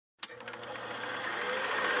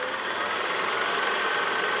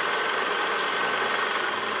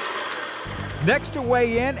Next to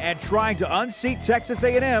weigh in and trying to unseat Texas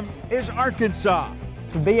A&M is Arkansas.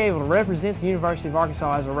 To be able to represent the University of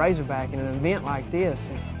Arkansas as a Razorback in an event like this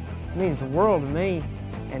means the world to me.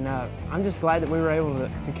 And I'm just glad that we were able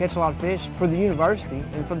to catch a lot of fish for the university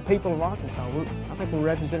and for the people of Arkansas. I think we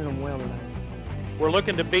represented them well today. We're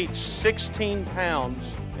looking to beat 16 pounds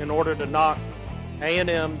in order to knock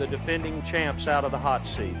A&M, the defending champs, out of the hot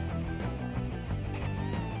seat.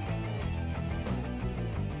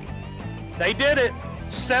 They did it,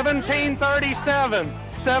 1737,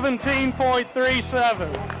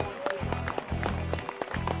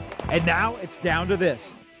 17.37. And now it's down to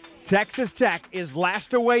this. Texas Tech is last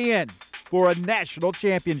to weigh in for a national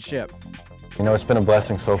championship. You know, it's been a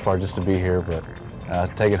blessing so far just to be here, but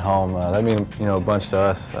take it home, that means, you know, a bunch to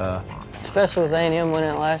us. Especially with A&M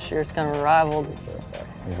winning it last year, it's kind of a rival.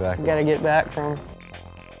 Exactly. You got to get back from them.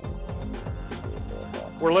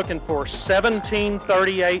 We're looking for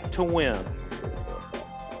 1738 to win.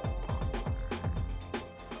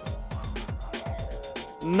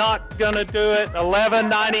 Not gonna do it,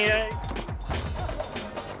 1198.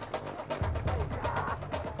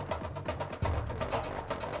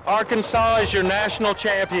 Arkansas is your national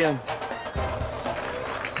champion.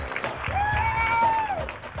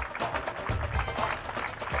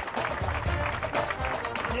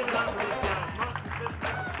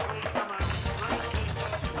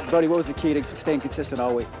 Buddy, what was the key to staying consistent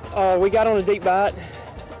all week? We got on a deep bite,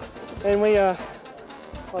 and we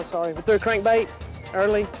threw a crankbait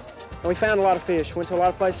early, and we found a lot of fish. Went to a lot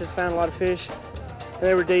of places, found a lot of fish.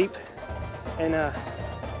 They were deep, and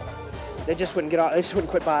they just wouldn't get off. They just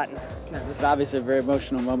wouldn't quit biting. This is obviously a very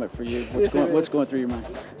emotional moment for you. What's going through your mind?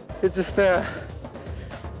 It's just I've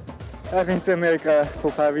been to America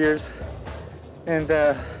for 5 years, and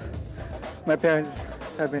my parents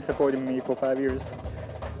have been supporting me for 5 years,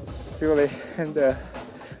 really. And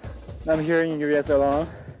I'm here in US alone.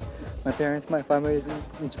 My parents, my family is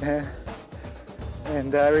in Japan,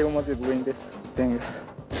 and I really wanted to win this thing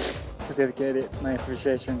to dedicate my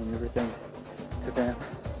appreciation and everything to them.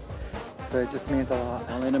 So it just means a lot.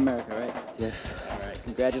 All in America, right? Yes. All right,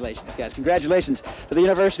 congratulations, guys. Congratulations to the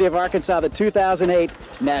University of Arkansas, the 2008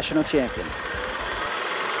 national champions.